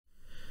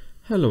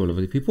Hello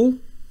lovely people,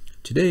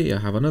 today I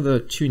have another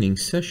tuning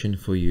session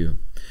for you.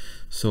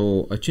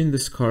 So I tuned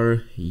this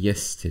car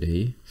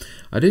yesterday.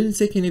 I didn't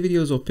take any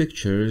videos or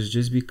pictures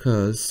just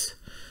because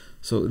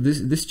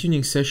this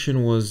tuning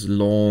session was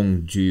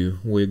long due.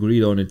 We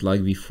agreed on it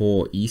like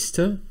before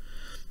Easter,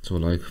 so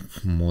like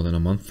more than a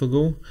month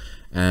ago,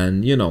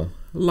 and you know,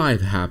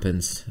 life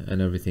happens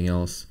and everything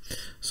else.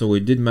 So we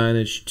did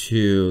manage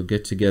to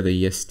get together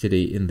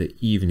yesterday in the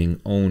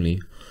evening only.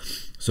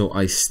 So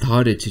I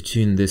started to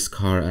tune this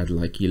car at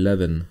like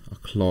 11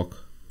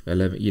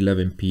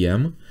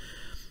 p.m.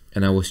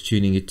 and I was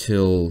tuning it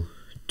till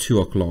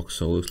 2 o'clock.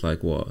 So it was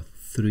like what,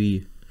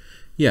 3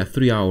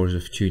 hours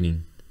of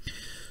tuning.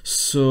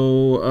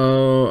 So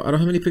I don't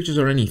have any pictures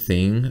or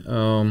anything.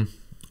 A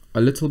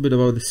little bit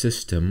about the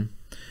system.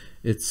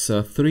 It's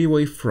a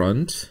three-way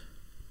front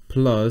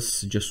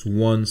plus just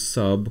one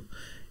sub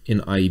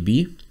in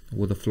IB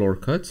with a floor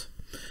cut.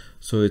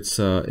 So it's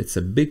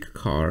a big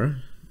car,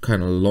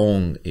 kind of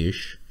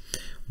long-ish,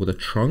 with a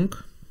trunk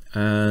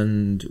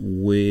and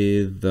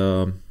with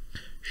a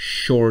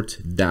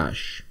short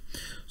dash.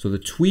 So the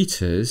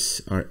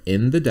tweeters are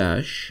in the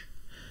dash,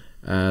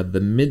 the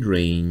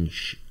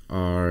mid-range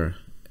are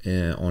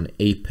on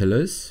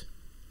A-pillars,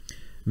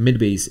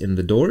 mid-bass in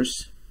the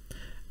doors,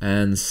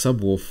 and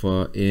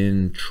subwoofer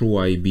in true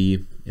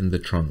IB in the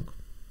trunk.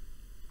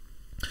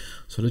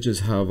 So let's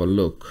just have a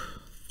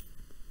look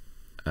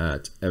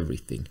at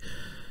everything.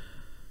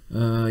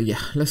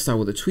 Let's start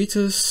with the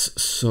tweeters.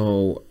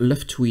 So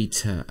left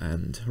tweeter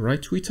and right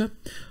tweeter.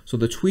 So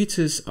the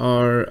tweeters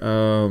are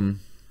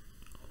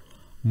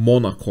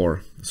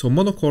Monocore. So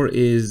Monocore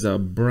is a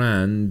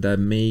brand that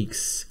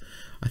makes,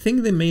 I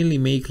think they mainly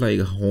make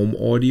like home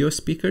audio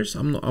speakers.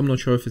 I'm not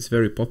sure if it's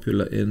very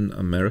popular in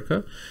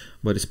America,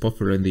 but it's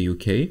popular in the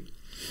UK.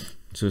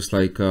 So it's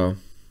like a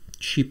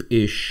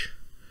cheap-ish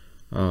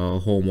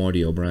home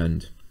audio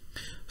brand.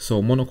 So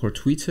Monocore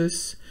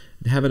tweeters.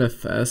 They have an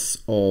FS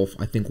of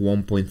I think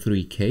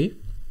 1.3K.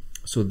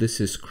 So this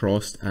is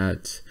crossed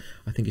at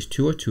I think it's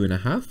 2 or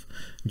 2.5,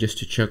 just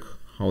to check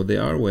how they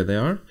are, where they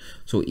are.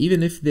 So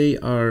even if they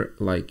are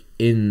like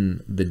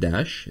in the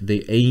dash,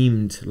 they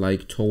aimed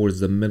like towards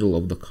the middle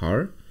of the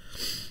car,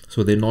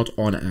 so they're not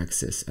on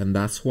axis, and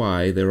that's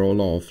why they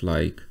roll off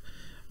like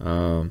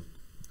the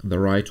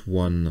right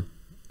one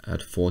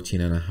at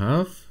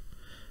 14.5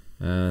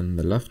 and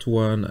the left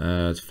one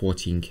at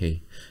 14K.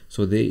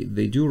 So they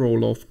do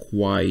roll off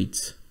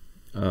quite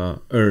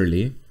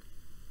early,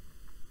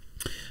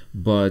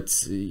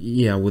 but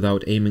yeah,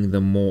 without aiming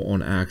them more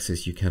on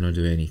axis you cannot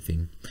do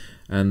anything,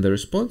 and the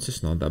response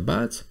is not that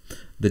bad.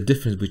 The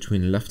difference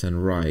between left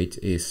and right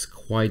is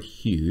quite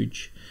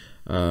huge.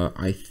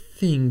 I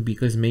think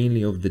because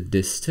mainly of the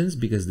distance,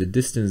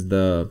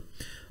 the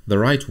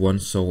right one,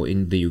 so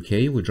in the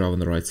UK we drive on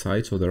the right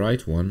side, so the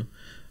right one,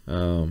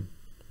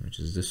 which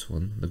is this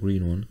one, the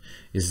green one,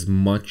 is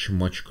much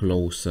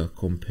closer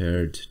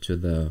compared to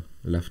the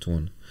left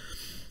one.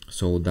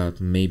 So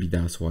maybe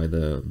that's why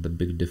the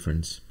big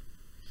difference.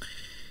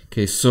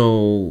 Okay,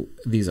 so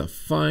these are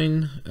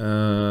fine.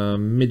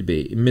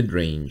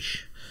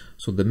 Mid-range.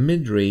 So the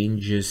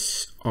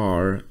mid-ranges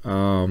are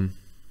I'm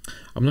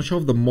not sure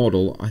of the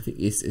model. I think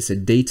it's a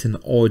Dayton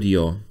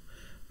Audio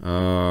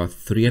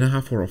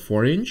 3.5 or a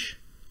 4-inch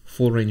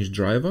full range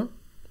driver,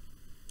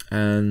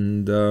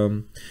 and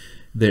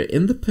they're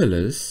in the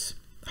pillars.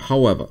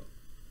 However,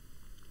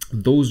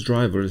 those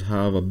drivers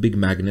have a big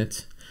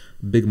magnet,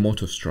 big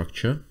motor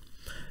structure,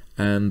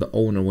 and the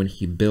owner, when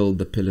he built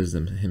the pillars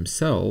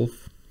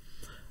himself,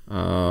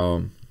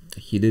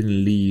 he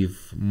didn't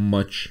leave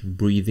much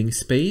breathing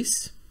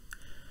space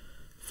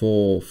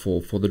for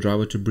the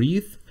driver to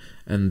breathe,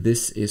 and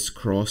this is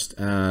crossed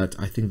at,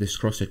 I think this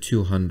crossed at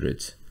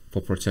 200 for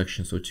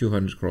protection, so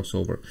 200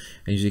 crossover.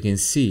 And as you can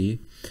see,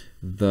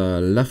 the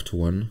left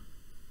one,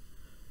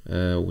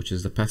 which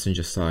is the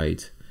passenger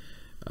side,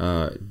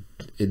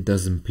 it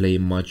doesn't play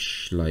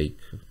much, like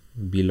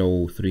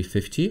below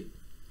 350,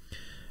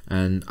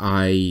 and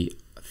I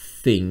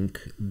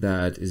think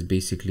that is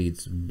basically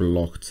it's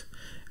blocked,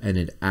 and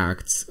it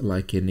acts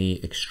like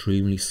any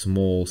extremely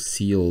small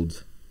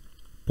sealed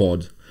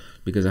pod,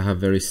 because I have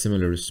very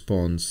similar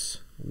response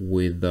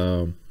with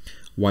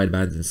wide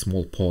bands and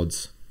small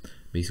pods.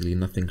 Basically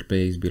nothing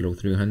plays below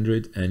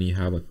 300 and you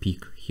have a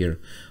peak here.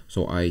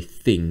 So I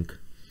think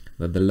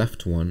that the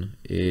left one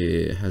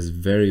has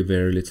very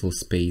little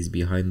space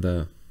behind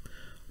the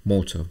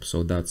motor,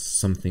 so that's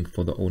something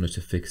for the owner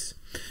to fix.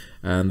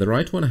 And the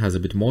right one has a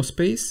bit more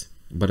space,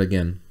 but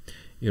again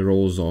it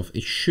rolls off.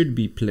 It should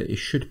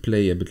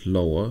play a bit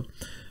lower,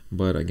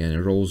 but again it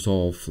rolls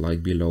off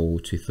like below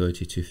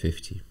 230,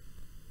 250.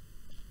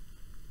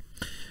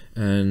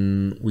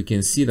 And we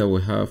can see that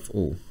we have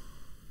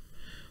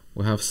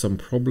some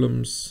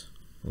problems,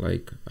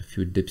 like a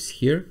few dips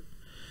here,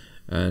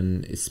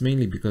 and it's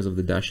mainly because of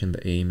the dash and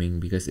the aiming,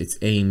 because it's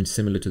aimed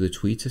similar to the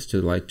tweeters to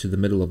the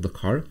middle of the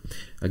car.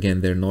 Again,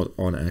 they're not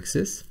on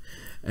axis,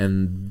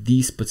 and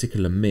these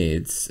particular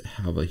mids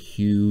have a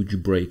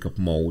huge breakup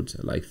mode,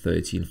 like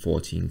 13,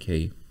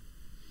 14K.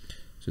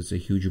 So it's a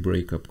huge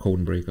breakup,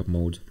 cone breakup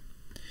mode.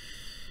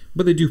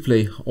 But they do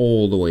play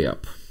all the way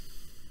up.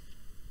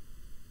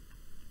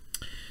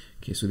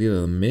 Okay, so these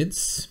are the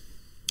mids.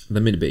 The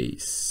mid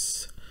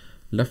bass.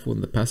 Left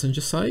one, the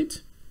passenger side,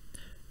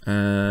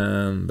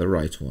 and the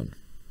right one.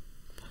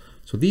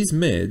 So these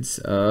mids,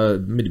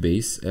 mid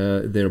bass,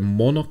 they're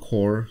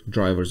monocore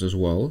drivers as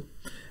well.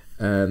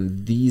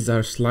 And these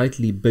are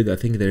slightly big. I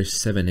think they're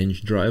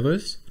 7-inch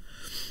drivers.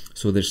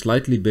 So they're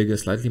slightly bigger,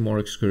 slightly more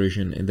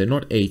excursion, and they're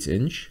not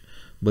 8-inch,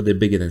 but they're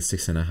bigger than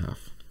 6.5.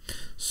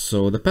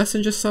 So the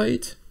passenger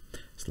side,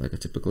 it's like a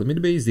typical mid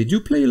bass. They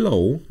do play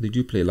low. They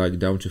do play like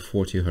down to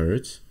 40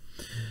 hertz.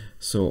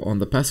 So on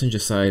the passenger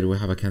side, we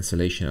have a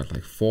cancellation at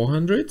like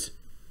 400,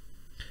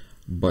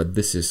 but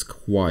this is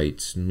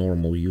quite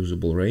normal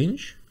usable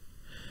range.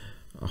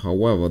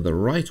 However, the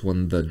right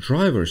one, the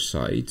driver's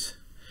side,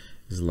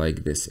 is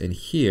like this. And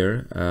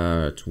here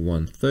at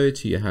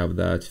 130, you have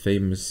that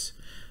famous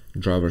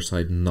driver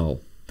side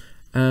null.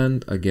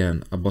 And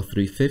again, above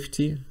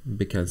 350,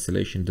 big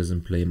cancellation,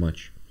 doesn't play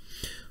much.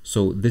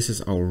 So this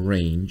is our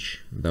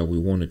range that we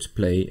wanted to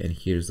play, and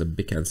here's the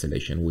big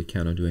cancellation. We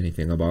cannot do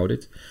anything about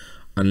it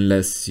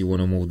unless you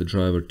want to move the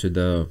driver to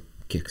the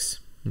kicks,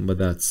 but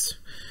that's,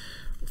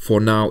 for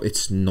now,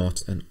 it's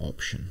not an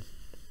option.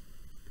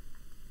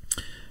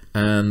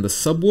 And the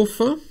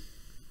subwoofer,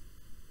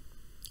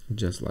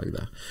 just like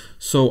that.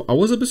 So I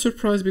was a bit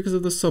surprised because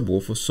of the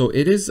subwoofer. So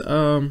it is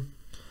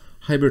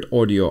hybrid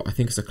audio. I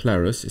think it's a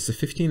Clarus. It's a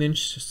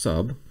 15-inch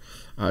sub.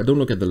 Don't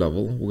look at the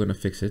level. We're gonna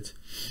fix it.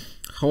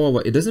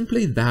 However, it doesn't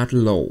play that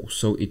low,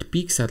 so it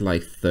peaks at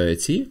like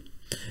 30.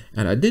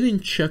 And I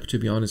didn't check, to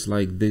be honest,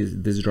 like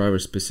this driver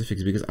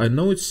specifics, because I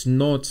know it's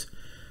not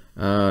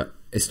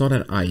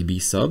an IB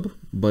sub,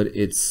 but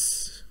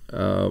it's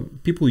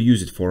people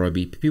use it for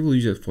IB. People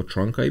use it for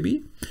trunk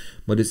IB,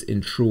 but it's in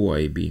true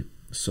IB.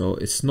 So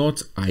it's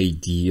not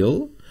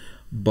ideal,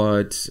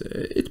 but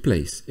it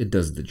plays. It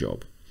does the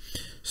job.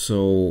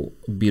 So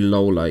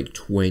below like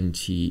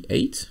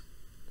 28,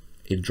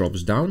 it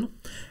drops down.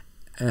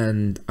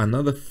 And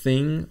another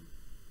thing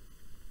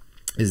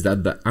is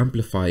that the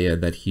amplifier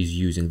that he's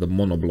using, the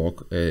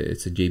monoblock,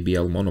 it's a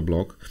JBL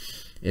monoblock,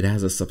 it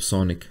has a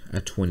subsonic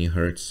at 20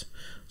 hertz.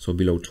 So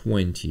below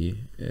 20,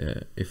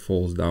 it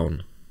falls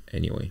down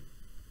anyway.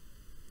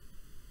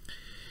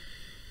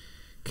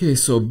 Okay,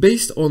 so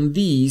based on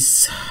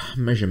these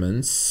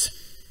measurements,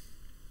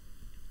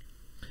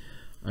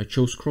 I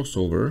chose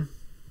crossover.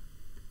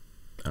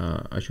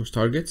 I chose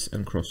targets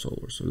and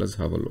crossover. So let's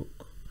have a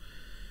look.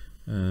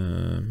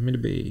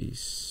 Mid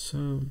bass,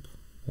 sub,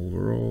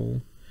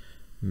 overall,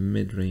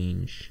 mid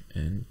range,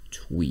 and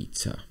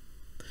tweeter.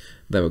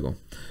 There we go.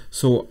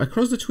 So I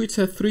crossed the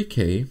tweeter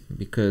 3K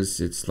because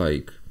it's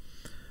like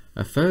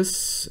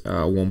FS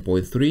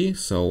 1.3,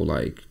 so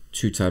like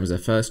 2 times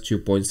FS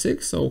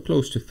 2.6, so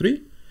close to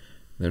 3.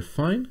 They're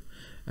fine.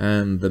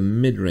 And the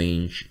mid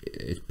range,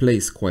 it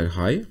plays quite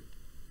high.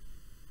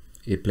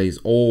 It plays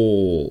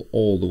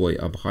all the way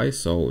up high,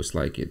 so it's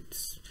like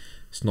it's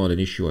not an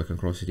issue. I can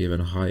cross it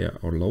even higher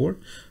or lower.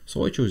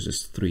 So I chose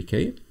this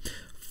 3K.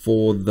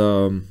 For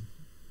the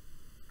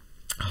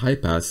high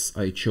pass,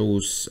 I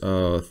chose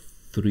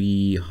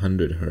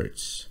 300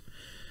 hertz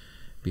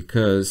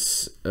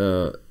because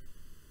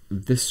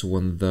this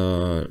one,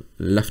 the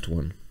left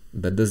one,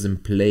 that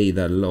doesn't play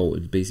that low,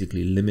 it's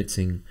basically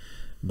limiting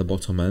the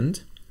bottom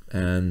end.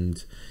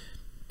 And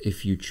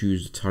if you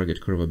choose the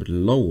target curve a bit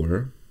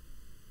lower,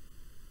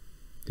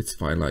 it's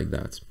fine like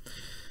that.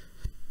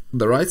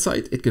 The right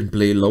side, it can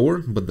play lower,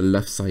 but the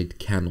left side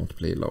cannot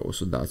play low,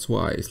 so that's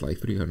why it's like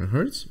 300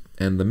 hertz.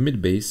 And the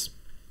mid bass,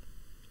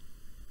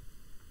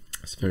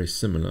 it's very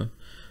similar,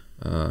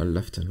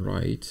 left and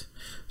right.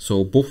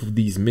 So both of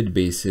these mid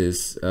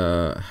basses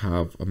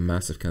have a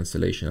massive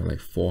cancellation at like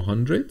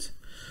 400,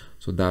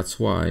 so that's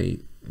why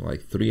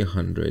like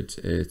 300,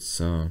 it's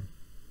not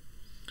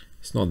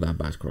that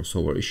bad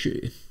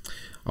crossover.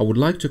 I would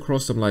like to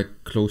cross them like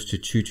close to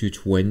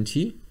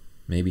 220,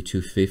 maybe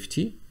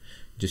 250,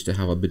 just to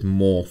have a bit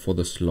more for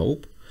the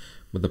slope.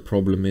 But the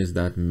problem is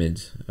that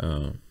mid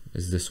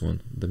is this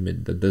one, the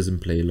mid that doesn't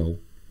play low,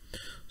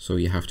 so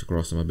you have to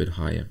cross them a bit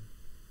higher.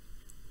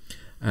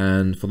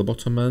 And for the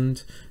bottom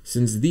end,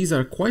 since these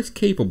are quite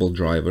capable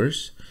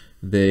drivers,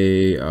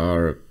 they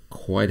are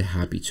quite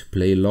happy to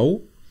play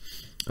low,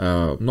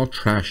 not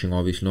trashing,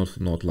 obviously,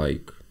 not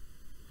like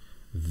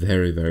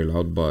very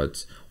loud,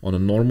 but on a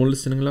normal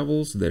listening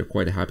levels, they're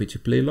quite happy to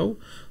play low.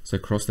 So I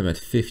crossed them at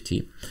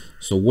 50.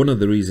 So one of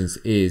the reasons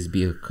is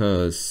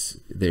because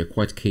they're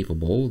quite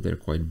capable, they're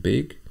quite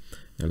big,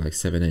 they're like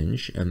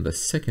 7-inch. And the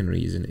second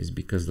reason is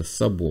because the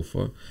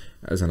subwoofer,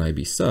 as an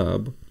IB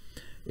sub,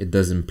 it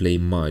doesn't play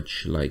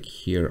much, like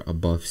here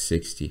above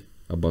 60.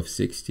 Above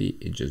 60,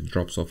 it just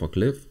drops off a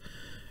cliff,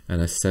 and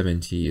a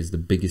 70 is the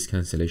biggest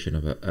cancellation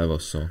I've ever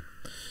saw.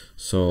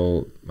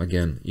 So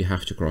again, you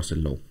have to cross it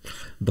low.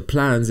 The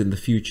plans in the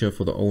future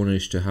for the owner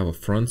is to have a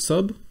front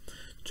sub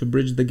to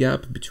bridge the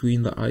gap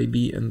between the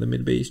IB and the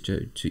mid bass,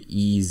 to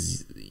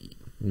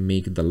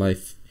make the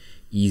life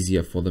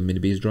easier for the mid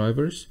bass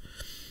drivers.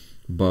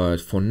 but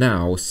for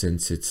now,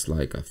 since it's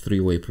like a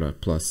three-way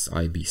plus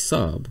IB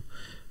sub,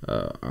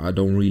 I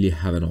don't really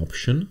have an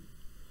option,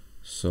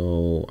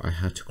 so I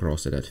had to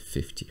cross it at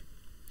 50.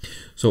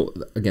 So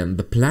again,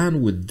 the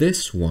plan with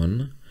this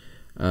one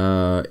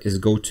is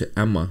go to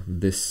Emma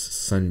this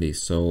Sunday.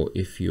 So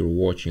if you're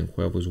watching,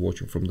 whoever's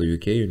watching from the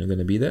UK, you're not going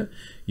to be there,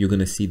 you're going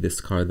to see this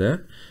car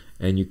there,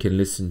 and you can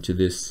listen to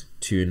this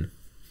tune.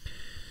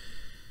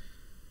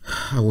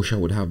 I wish I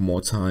would have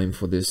more time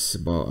for this,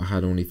 but I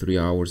had only 3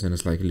 hours, and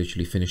it's like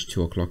literally finished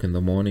 2 o'clock in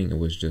the morning. It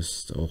was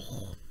just,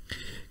 oh.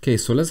 Okay,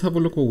 so let's have a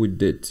look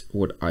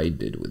what I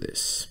did with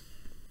this.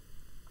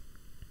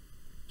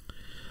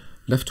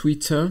 Left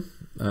tweeter,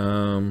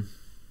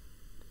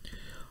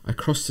 I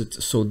crossed it,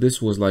 so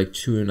this was like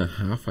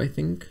 2.5, I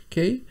think,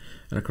 K,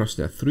 and I crossed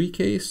it at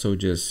 3K, so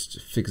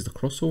just fix the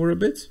crossover a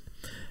bit.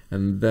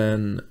 And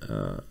then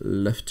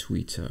left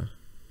tweeter,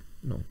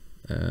 no,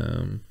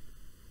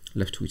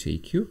 left tweeter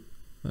EQ,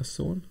 that's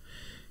the one,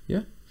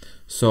 yeah.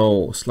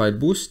 So slide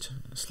boost,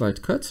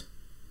 slide cut,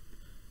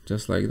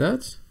 just like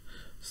that.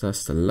 So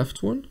that's the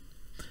left one.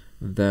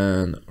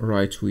 Then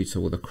right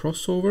tweeter with a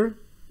crossover,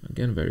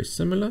 again very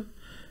similar,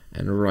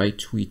 and right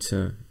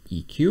tweeter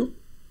EQ,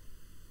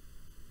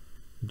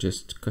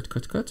 just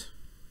cut,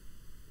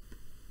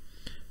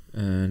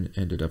 and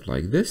ended up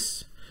like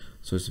this.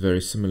 So it's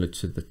very similar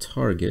to the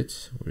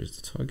target. Where is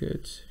the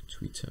target?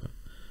 Tweeter.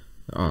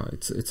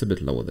 It's a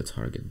bit lower, the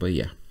target, but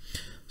yeah.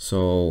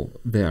 So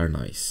they are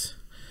nice.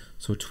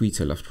 So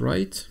tweeter left,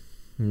 right.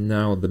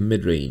 Now the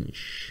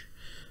mid-range.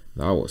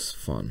 That was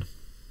fun.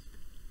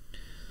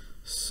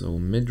 So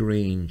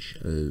mid-range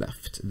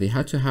left. They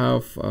had to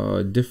have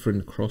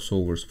different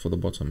crossovers for the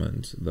bottom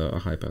end, the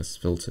high-pass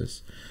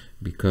filters,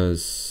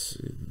 because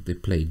they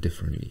play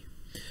differently.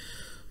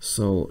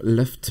 So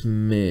left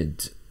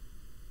mid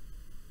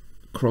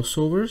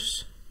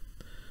crossovers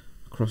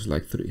across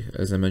like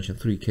as I mentioned,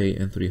 3K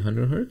and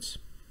 300 Hertz.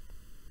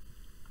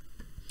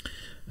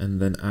 And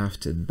then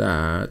after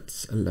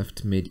that,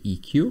 left mid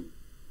EQ,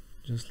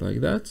 just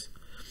like that.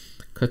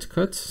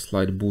 Cut,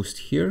 slide boost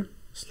here,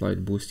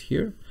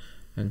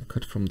 and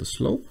cut from the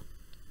slope.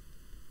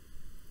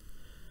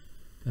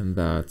 And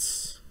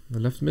that's the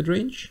left mid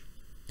range.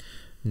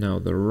 Now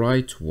the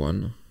right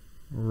one,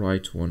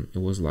 it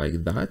was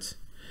like that.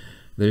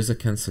 There is a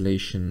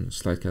cancellation,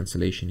 slight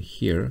cancellation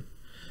here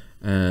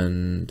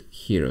and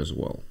here as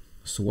well.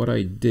 So what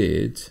I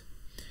did,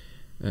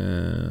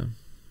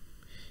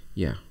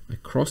 yeah, I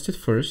crossed it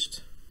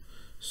first,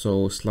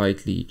 so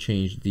slightly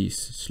changed these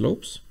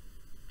slopes.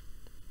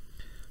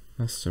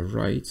 That's the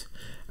right.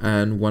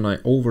 And when I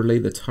overlay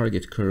the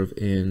target curve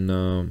in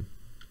the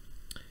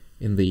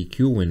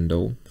EQ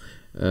window,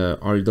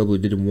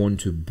 RW didn't want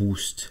to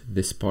boost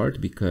this part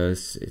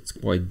because it's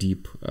quite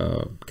deep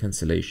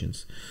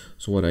cancellations.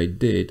 So what I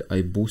did,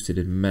 I boosted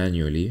it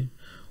manually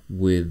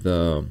with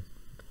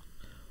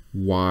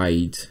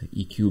wide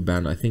EQ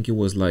band. I think it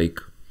was like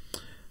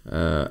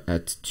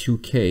at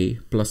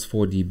 2K plus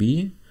 4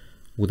 dB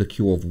with a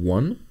Q of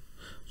 1.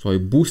 So I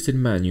boosted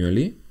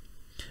manually,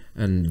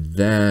 and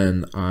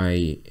then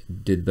I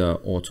did the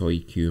auto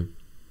EQ,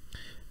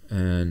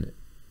 and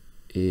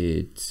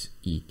it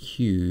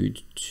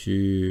EQ'd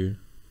to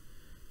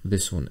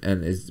this one,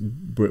 and it's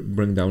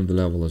bring down the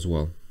level as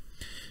well,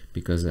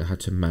 because I had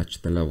to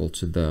match the level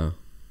to the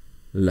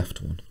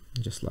left one,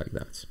 just like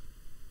that.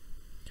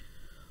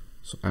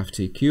 So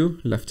after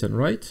EQ, left and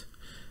right,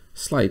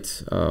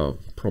 slight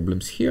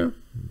problems here,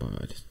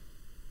 but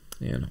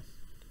you know.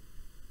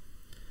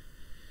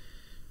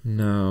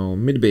 Now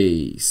mid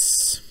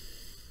bass,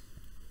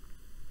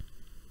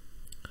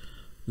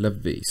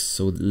 left bass.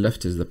 So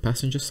left is the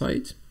passenger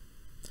side.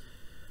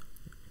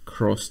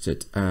 Crossed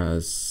it,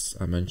 as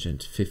I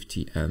mentioned,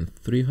 50 and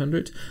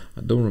 300.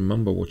 I don't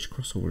remember which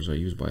crossovers I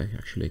used, but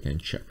actually I can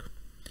check.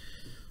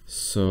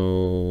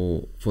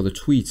 So for the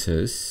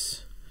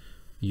tweeters,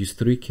 use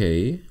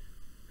 3K.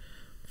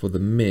 For the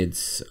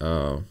mids,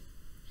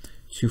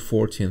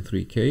 240 and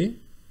 3K.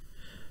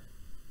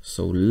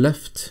 So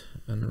left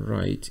and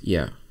right,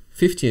 yeah,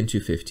 50 and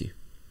 250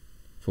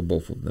 for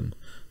both of them.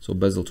 So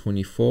bezel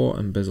 24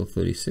 and bezel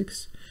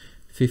 36,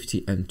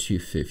 50 and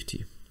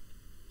 250.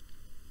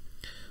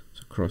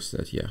 So cross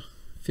that, yeah,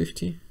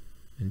 50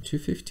 and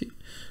 250.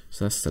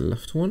 So that's the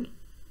left one.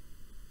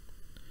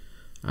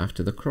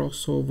 After the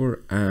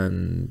crossover,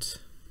 and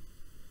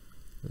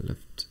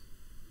left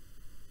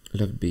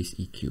bass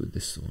EQ,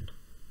 this one.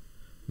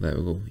 There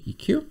we go,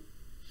 EQ.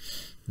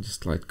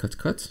 Just like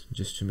cut,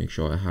 just to make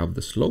sure I have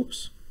the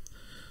slopes.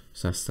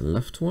 So that's the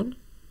left one.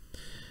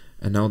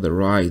 And now the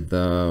right,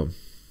 the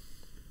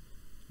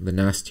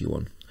nasty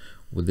one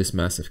with this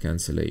massive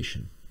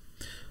cancellation.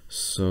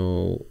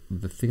 So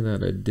the thing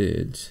that I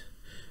did,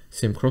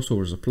 same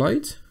crossovers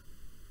applied,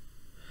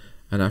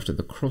 and after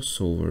the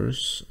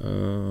crossovers,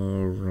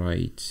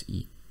 right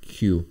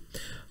EQ.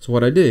 So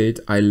what I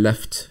did, I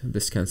left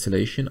this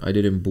cancellation. I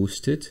didn't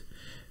boost it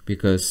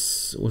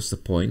because what's the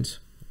point?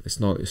 It's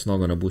not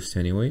gonna boost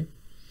anyway.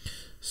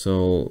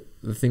 So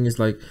the thing is,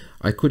 like,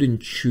 I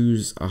couldn't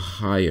choose a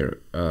higher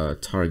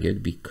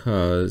target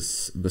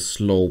because the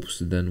slopes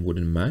then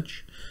wouldn't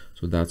match.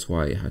 So that's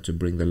why I had to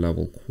bring the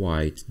level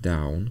quite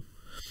down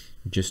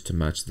just to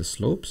match the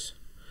slopes,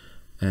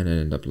 and it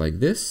ended up like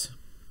this.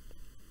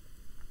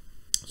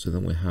 So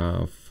then we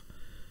have,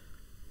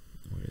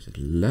 where is it,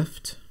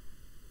 left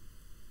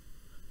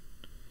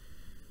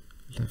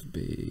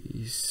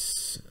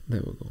base,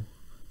 there we go,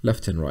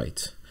 left and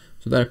right.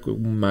 So that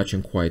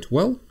matching quite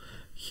well.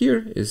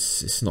 Here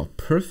is not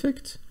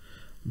perfect,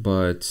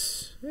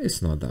 but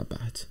it's not that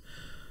bad.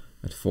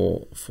 At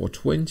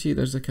 420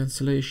 there's a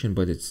cancellation,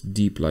 but it's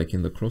deep like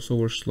in the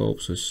crossover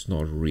slope, so it's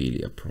not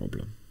really a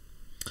problem.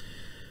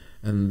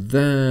 And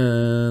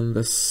then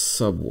the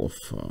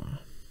subwoofer.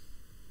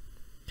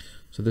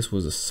 So this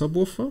was a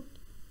subwoofer,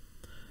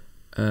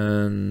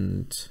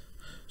 and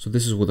so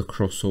this is with a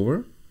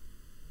crossover,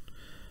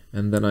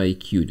 and then I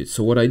EQ'd it.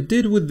 So what I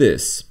did with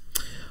this,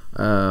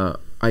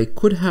 I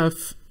could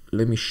have,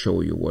 let me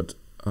show you what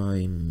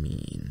I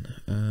mean.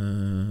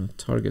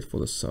 Target for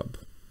the sub,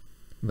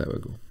 there we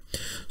go.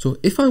 So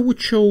if I would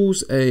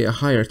choose a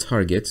higher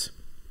target,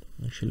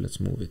 actually let's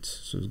move it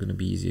so it's going to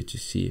be easier to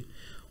see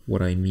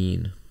what I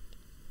mean.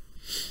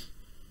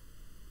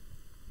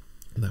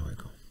 There we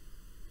go.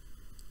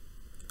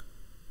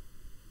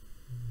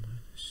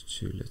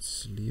 -2,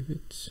 let's leave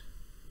it.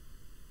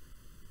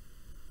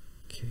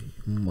 Okay,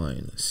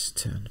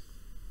 -10.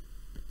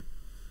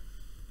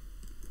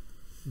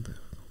 There we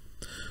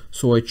go.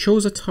 So I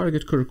chose a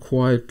target curve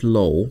quite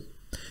low,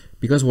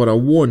 because what I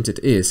wanted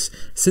is,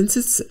 since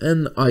it's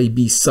an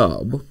IB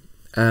sub,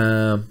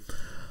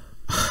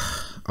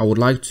 I would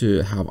like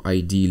to have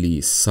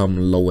ideally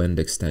some low-end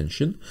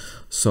extension.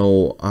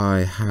 So I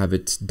have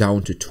it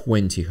down to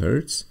 20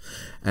 Hertz.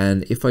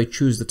 And if I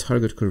choose the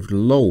target curve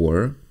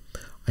lower,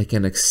 I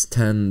can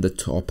extend the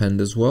top end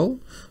as well.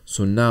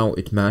 So now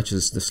it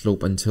matches the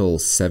slope until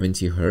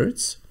 70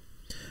 Hertz.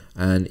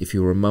 And if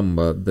you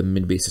remember, the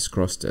mid base is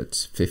crossed at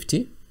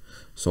 50.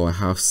 So I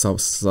have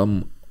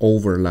some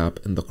overlap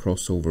in the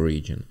crossover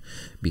region,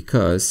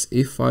 because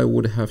if I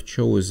would have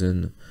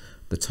chosen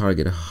the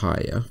target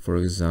higher, for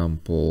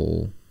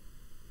example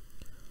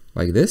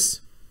like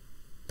this,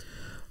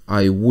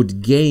 I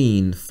would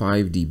gain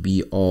 5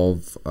 dB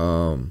of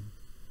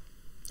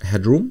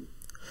headroom.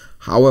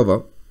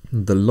 However,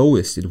 the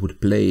lowest it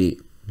would play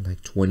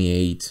like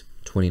 28,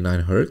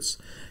 29 Hertz.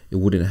 It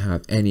wouldn't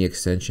have any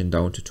extension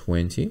down to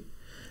 20,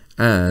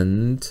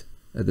 and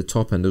at the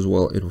top end as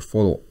well it would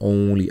follow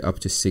only up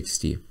to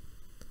 60,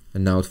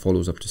 and now it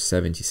follows up to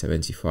 70,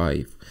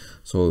 75.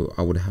 So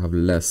I would have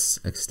less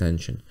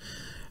extension,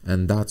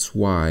 and that's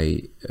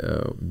why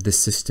this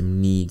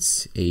system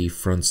needs a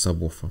front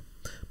subwoofer.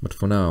 But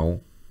for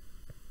now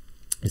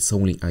it's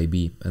only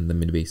IB and the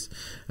mid bass,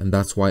 and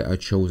that's why I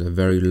chose a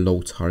very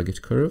low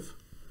target curve,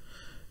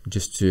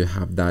 just to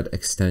have that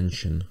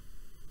extension,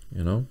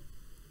 you know.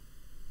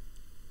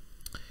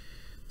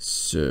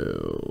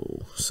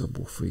 So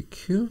subwoofer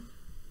EQ,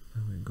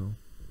 there we go.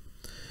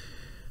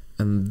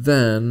 And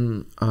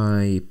then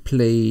I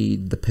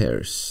played the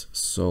pairs.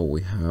 So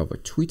we have a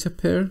tweeter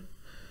pair,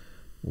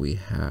 we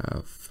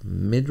have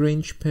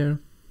mid-range pair,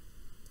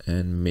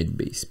 and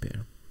mid-bass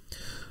pair.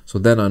 So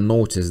then I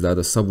noticed that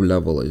the sub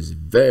level is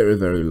very,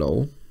 very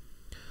low.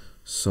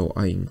 So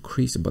I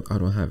increased it, but I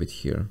don't have it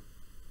here.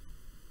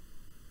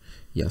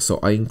 Yeah, so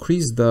I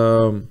increased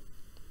the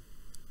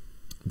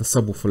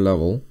subwoofer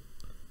level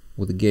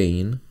with the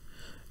gain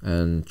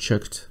and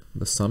checked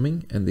the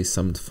summing, and they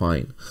summed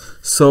fine.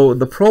 So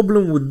the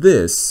problem with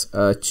this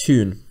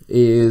tune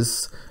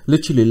is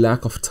literally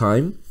lack of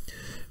time,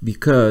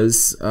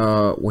 because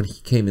when he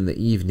came in the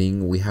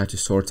evening we had to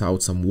sort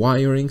out some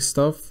wiring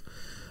stuff.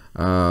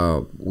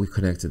 We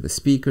connected the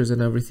speakers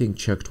and everything,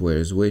 checked where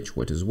is which,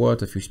 what is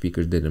what. A few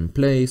speakers didn't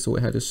play, so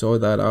we had to sort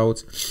that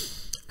out.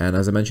 And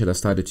as I mentioned, I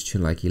started to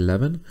tune like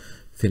 11,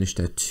 finished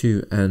at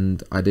 2,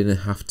 and I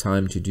didn't have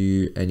time to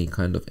do any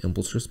kind of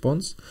impulse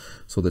response.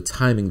 So the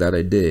timing that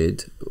I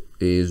did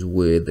is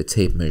with the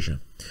tape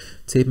measure.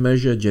 Tape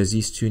measure,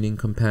 Jazzy's tuning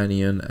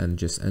companion, and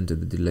just enter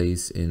the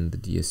delays in the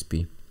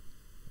DSP.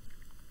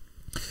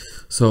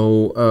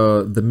 So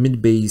the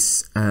mid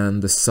bass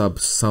and the sub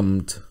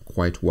summed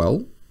quite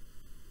well.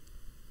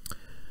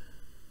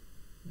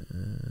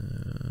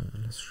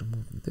 Let's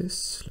remove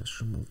this. Let's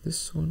remove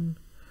this one.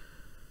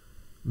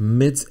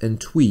 Mids and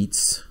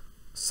tweets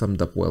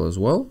summed up well as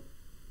well.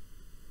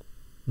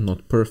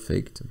 Not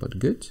perfect, but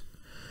good.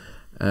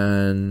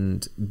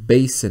 And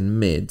bass and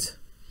mid,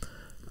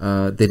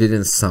 they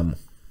didn't sum.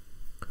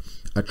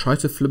 I tried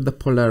to flip the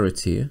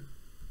polarity.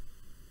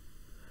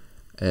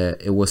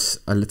 It was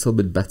a little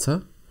bit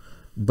better,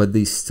 but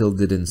they still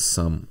didn't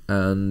sum.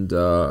 And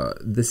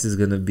this is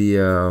gonna be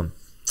a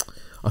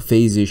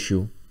phase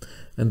issue.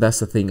 And that's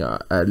the thing,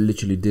 I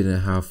literally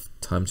didn't have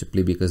time to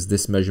play, because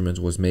this measurement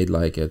was made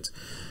like at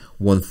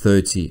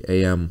 1:30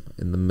 a.m.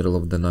 in the middle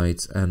of the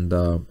night, and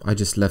I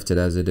just left it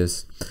as it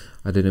is.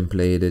 I didn't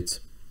play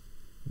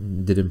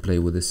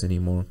with this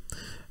anymore,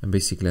 and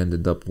basically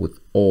ended up with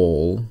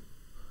all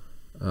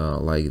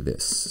like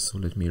this. So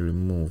let me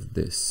remove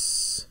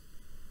this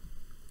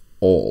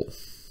all.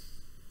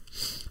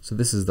 So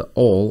this is the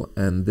all,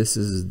 and this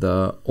is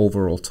the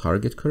overall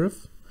target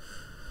curve.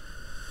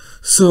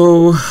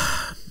 So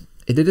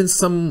it didn't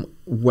sum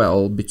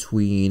well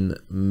between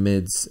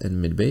mids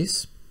and mid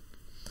bass.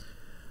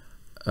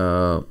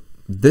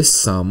 This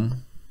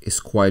sum is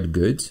quite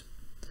good,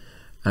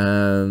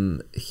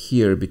 and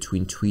here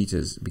between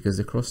tweeters, because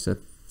they crossed at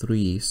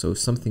 3, so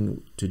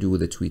something to do with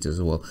the tweeters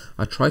as well.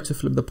 I tried to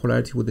flip the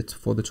polarity with it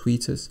for the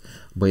tweeters,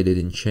 but it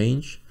didn't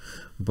change.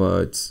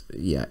 But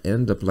yeah,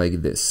 end up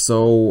like this.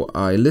 So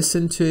I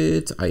listened to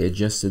it, I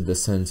adjusted the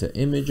center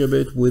image a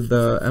bit with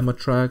the Emma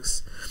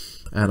tracks,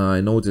 and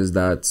I noticed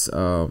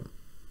that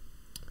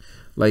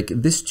like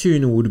this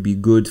tune would be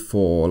good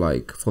for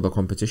the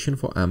competition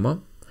for Emma.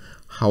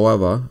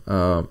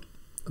 However,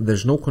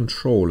 there's no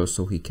controller,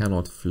 so he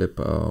cannot flip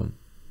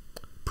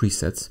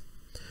presets,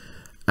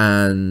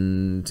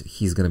 and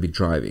he's gonna be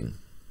driving.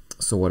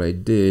 So what I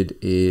did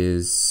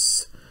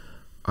is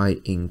I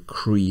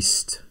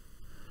increased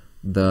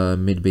the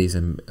mid bass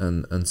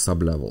and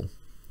sub level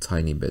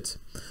tiny bit.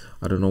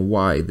 I don't know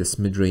why this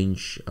mid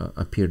range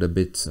appeared a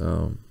bit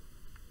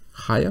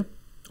higher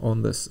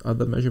on this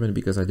other measurement,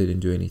 because I didn't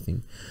do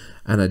anything,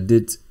 and I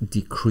did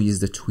decrease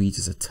the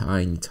tweeters a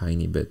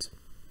tiny bit,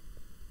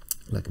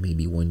 like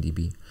maybe 1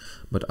 dB,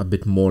 but a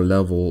bit more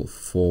level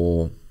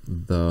for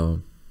the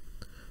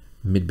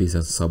mid bass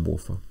and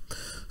subwoofer.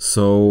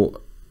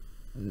 So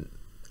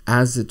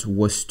as it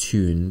was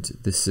tuned,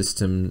 the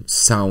system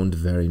sound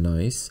very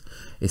nice.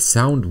 It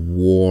sound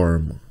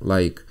warm,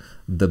 like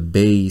the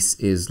bass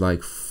is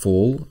like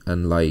full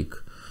and like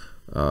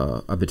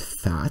a bit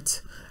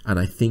fat, and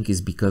I think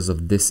it's because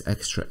of this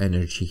extra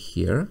energy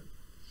here,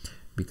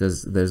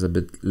 because there's a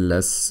bit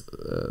less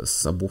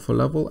subwoofer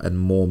level and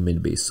more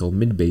mid bass. So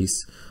mid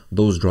bass,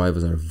 those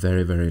drivers are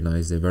very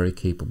nice. They're very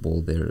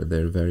capable.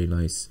 They're very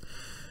nice.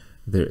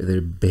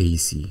 They're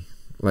bassy.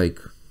 Like,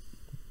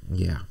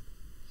 yeah,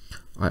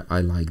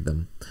 I like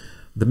them.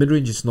 The mid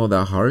range is not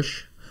that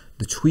harsh.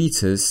 The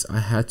tweeters,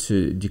 I had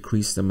to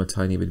decrease them a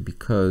tiny bit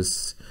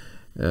because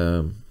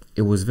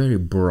it was very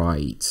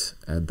bright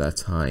at that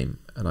time,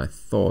 and I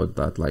thought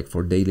that like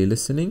for daily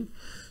listening,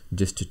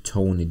 just to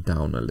tone it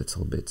down a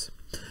little bit,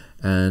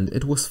 and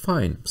it was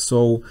fine.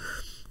 So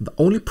the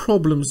only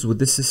problems with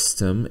this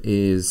system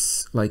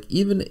is, like,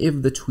 even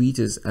if the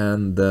tweeters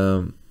and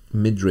the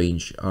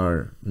mid-range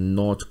are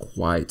not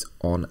quite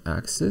on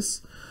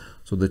axis,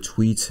 so the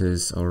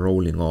tweeters are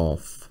rolling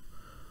off,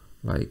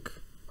 like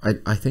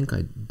I think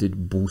I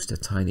did boost a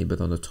tiny bit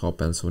on the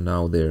top end, so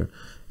now they're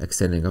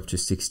extending up to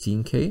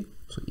 16K.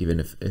 So even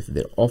if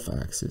they're off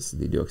axis,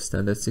 they do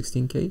extend at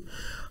 16K.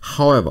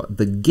 However,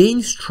 the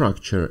gain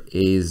structure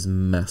is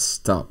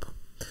messed up.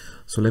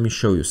 So let me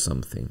show you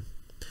something.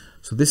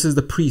 So this is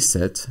the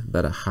preset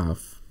that I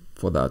have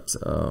for that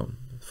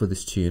for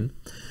this tune.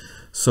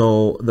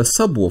 So the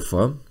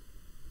subwoofer,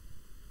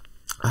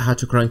 I had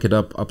to crank it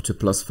up to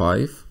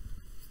 +5,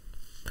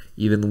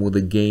 even with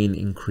the gain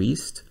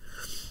increased.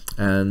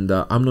 And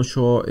I'm not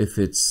sure if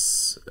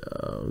it's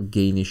a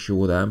gain issue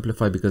with the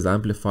amplifier, because the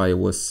amplifier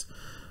was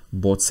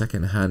bought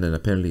secondhand and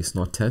apparently it's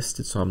not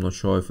tested, so I'm not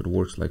sure if it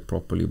works like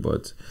properly,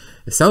 but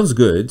it sounds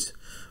good.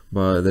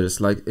 But there's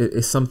like,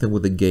 it's something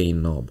with the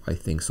gain knob, I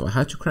think. So I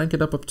had to crank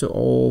it up to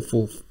all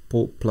full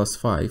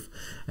 +5,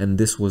 and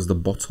this was the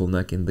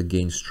bottleneck in the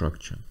gain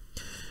structure.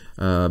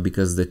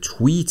 Because the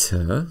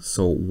tweeter,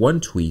 so one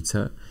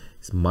tweeter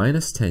is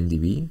 -10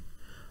 dB,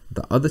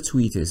 the other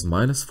tweeter is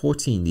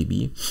 -14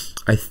 dB.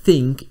 I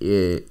think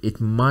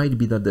it might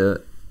be that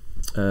the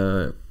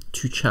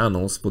 2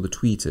 channels for the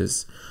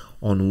tweeters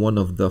on one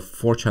of the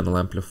 4-channel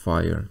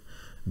amplifier,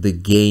 the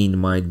gain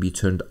might be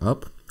turned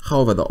up.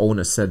 However, the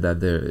owner said that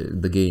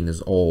the gain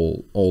is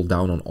all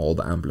down on all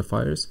the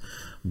amplifiers,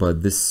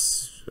 but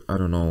this, I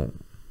don't know,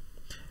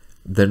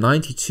 they're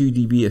 92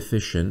 dB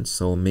efficient,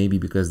 so maybe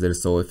because they're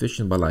so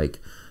efficient, but like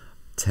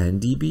 10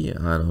 dB,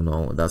 I don't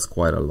know, that's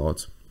quite a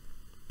lot.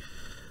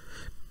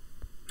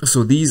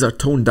 So these are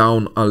toned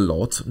down a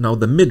lot. Now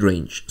the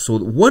mid-range, so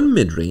one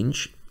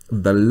mid-range,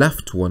 the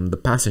left one, the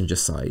passenger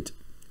side,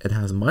 it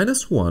has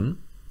 -1.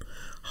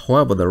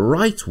 However, the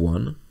right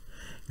one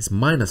is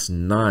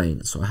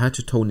 -9, so I had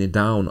to tone it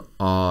down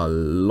a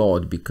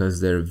lot because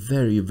they're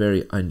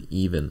very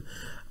uneven.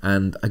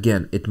 And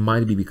again, it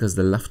might be because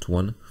the left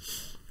one,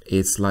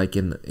 it's like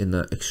in an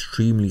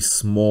extremely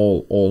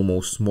small,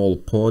 almost small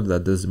pod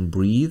that doesn't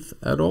breathe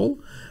at all,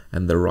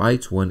 and the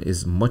right one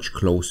is much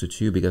closer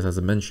to you, because as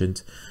I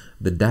mentioned,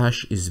 the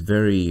dash is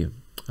very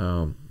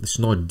it's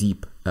not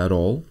deep at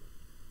all,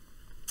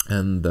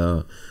 and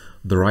the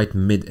right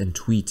mid and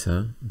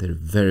tweeter,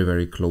 they're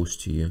very close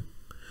to you.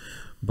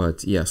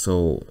 But yeah,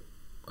 so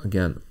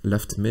again,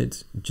 left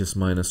mid just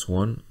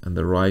 -1, and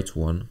the right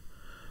one,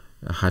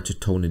 I had to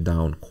tone it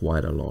down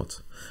quite a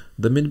lot.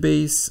 The mid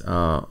bass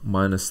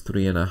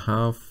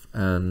 -3.5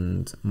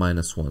 and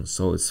 -1,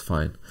 so it's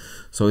fine.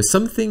 So it's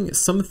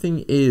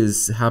something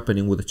is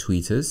happening with the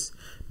tweeters,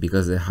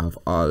 because they have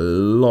a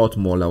lot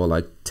more level,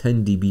 like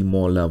 10 dB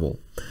more level,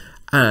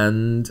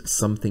 and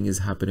something is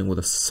happening with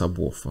a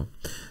subwoofer.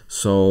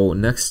 So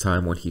next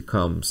time when he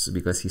comes,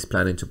 because he's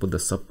planning to put the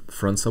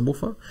front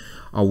subwoofer,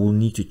 I will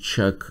need to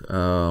check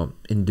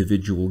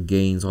individual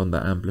gains on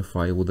the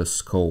amplifier with a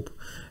scope.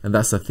 And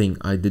that's the thing,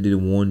 I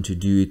didn't want to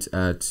do it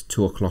at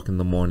 2 o'clock in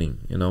the morning,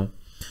 you know.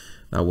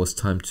 That was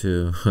time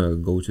to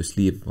go to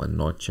sleep and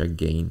not check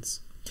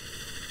gains.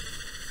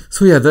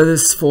 So yeah, that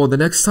is for the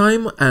next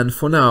time. And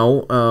for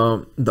now,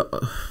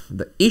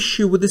 the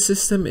issue with the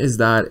system is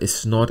that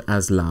it's not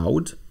as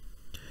loud,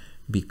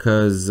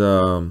 because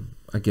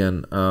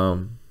again,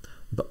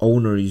 the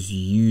owner is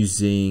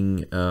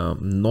using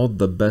not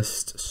the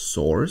best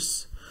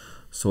source,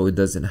 so it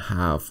doesn't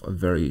have a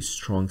very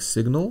strong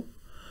signal,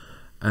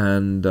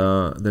 and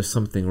there's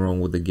something wrong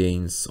with the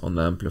gains on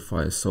the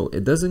amplifier, so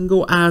it doesn't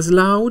go as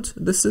loud,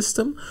 the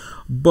system,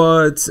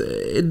 but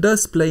it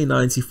does play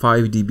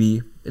 95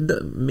 dB.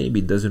 Maybe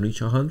it doesn't reach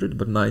 100,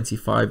 but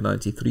 95,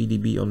 93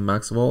 dB on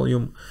max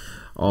volume.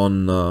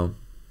 On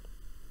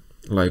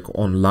like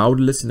on loud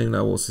listening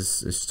levels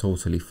is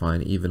totally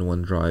fine, even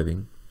when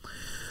driving.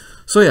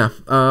 So yeah,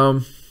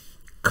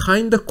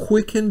 kind of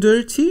quick and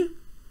dirty,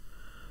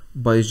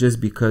 but it's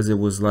just because it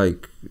was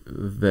like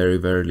very,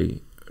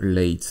 very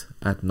late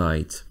at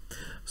night.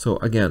 So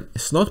again,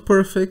 it's not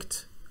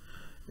perfect,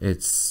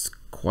 it's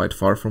quite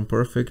far from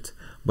perfect,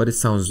 but it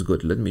sounds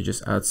good. Let me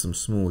just add some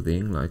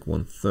smoothing, like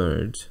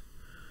 1/3,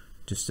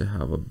 just to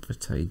have a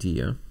bit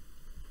idea,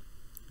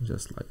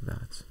 just like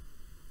that.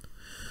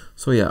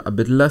 So yeah, a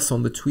bit less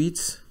on the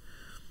tweets,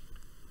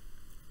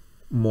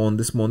 more on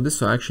this, more on this.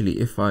 So actually,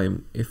 if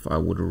I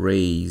would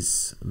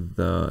raise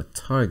the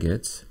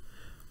target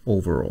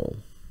overall,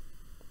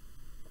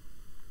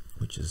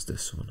 which is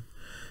this one,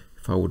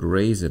 if I would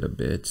raise it a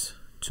bit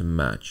to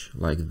match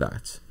like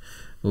that,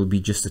 it will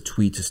be just a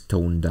tweet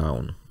toned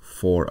down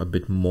for a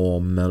bit more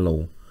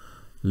mellow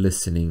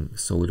listening,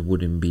 so it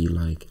wouldn't be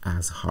like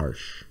as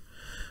harsh.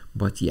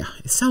 But yeah,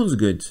 it sounds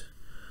good.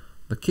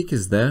 The kick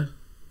is there,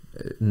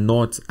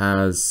 not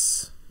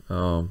as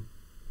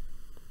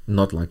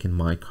not like in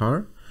my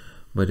car,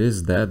 but it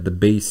is there. The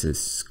bass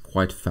is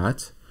quite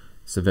fat.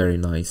 It's a very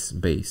nice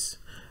bass,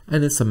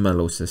 and it's a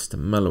mellow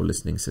system, mellow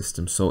listening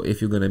system. So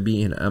if you're gonna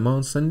be in Emma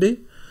on Sunday,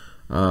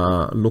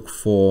 look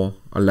for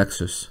a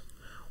Lexus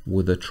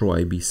with a True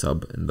IB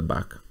sub in the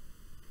back.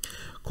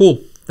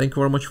 Cool. Thank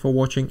you very much for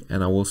watching,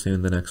 and I will see you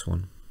in the next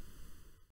one.